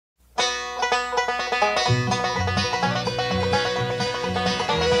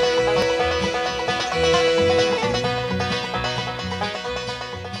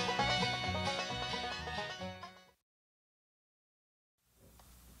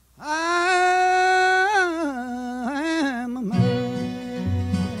I am a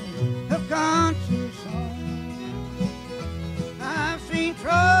man of conscience song. I've seen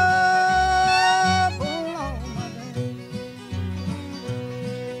trouble all my days.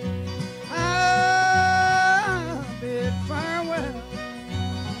 I bid farewell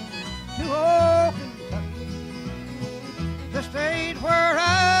to old Kentucky, the state where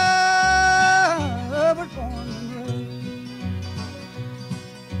I was born and raised.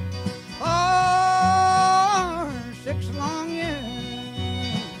 For 6 long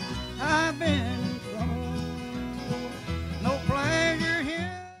years I've been in trouble, no pleasure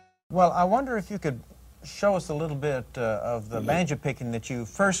here. Well, I wonder if you could show us a little bit of the banjo picking that you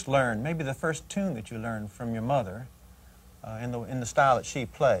first learned, maybe the first tune that you learned from your mother in the style that she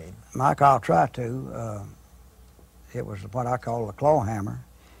played. Mike, I'll try to. It was what I call the claw hammer,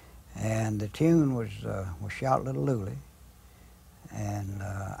 and the tune was Shout Little Luley. And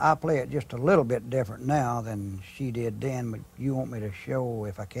I play it just a little bit different now than she did then, but you want me to show,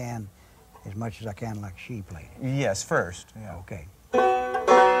 if I can, as much as I can like she played it? Yes, first. Yeah. Okay.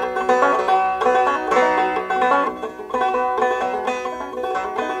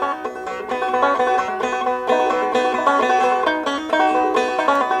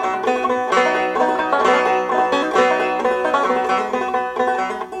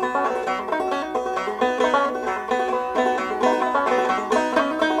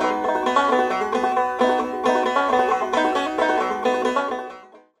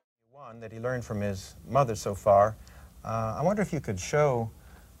 That he learned from his mother so far. I wonder if you could show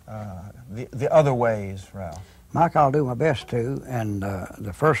the other ways, Ralph. Mike, I'll do my best to, and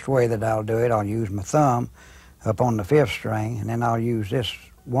the first way that I'll do it, I'll use my thumb up on the 5th string, and then I'll use this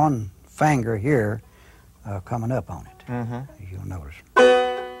one finger here coming up on it, as you'll notice.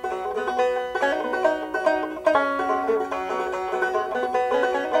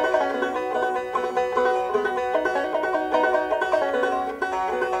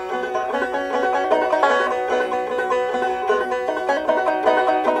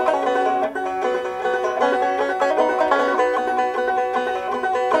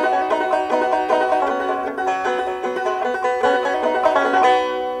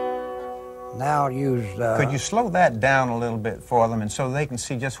 Could you slow that down a little bit for them, and so they can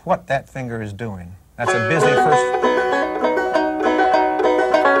see just what that finger is doing? That's a busy first.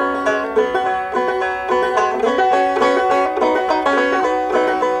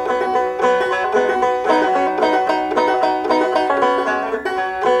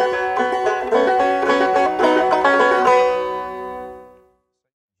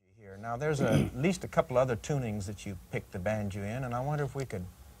 Here. Now there's at least a couple other tunings that you picked the banjo in, and I wonder if we could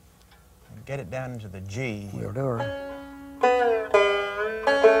get it down into the G. We'll do her.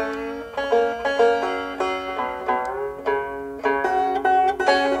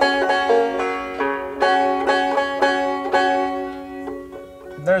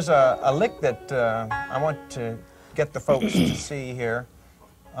 There's a lick that I want to get the folks to see here.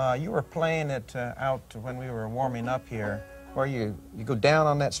 You were playing it out when we were warming up here, where you go down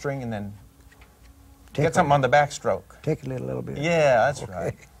on that string and then get something on the backstroke. Tickle it a little bit. Yeah, that's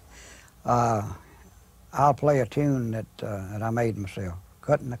right. I'll play a tune that I made myself,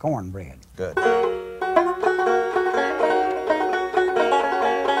 Cutting the Cornbread. Good.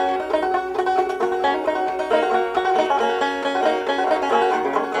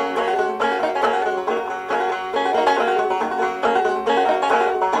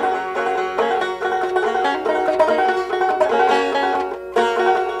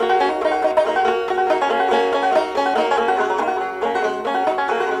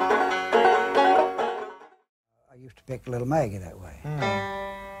 Pick Little Maggie that way.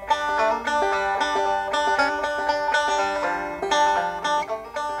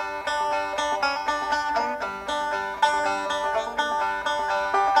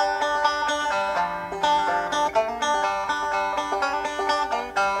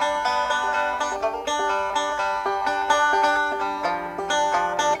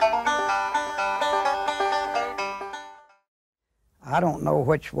 I don't know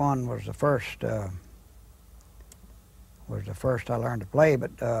which one was the first I learned to play, but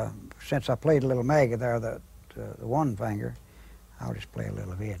since I played a Little Maggie there, the one finger, I'll just play a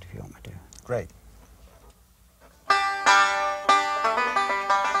little of it if you want me to. Great.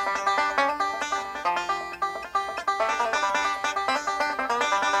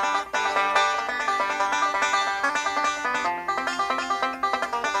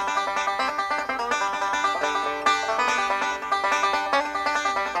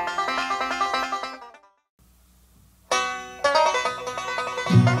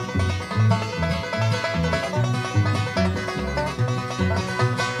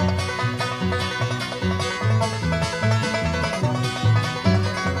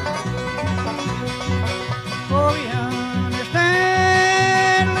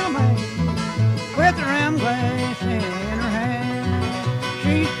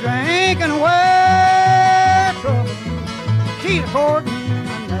 she's drinking away trouble. She's courting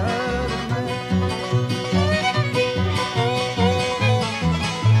another man.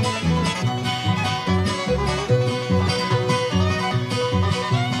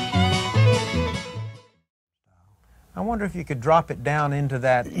 I wonder if you could drop it down into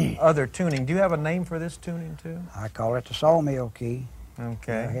that other tuning. Do you have a name for this tuning too? I call it the sawmill key.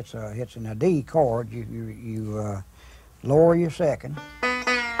 Okay. It's in a D chord. You lower your second.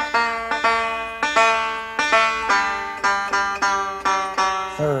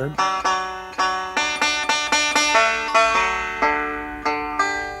 Third.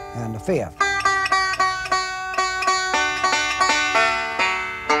 And the fifth.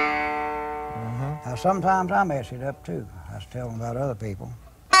 Now, sometimes I mess it up too. I was telling about other people.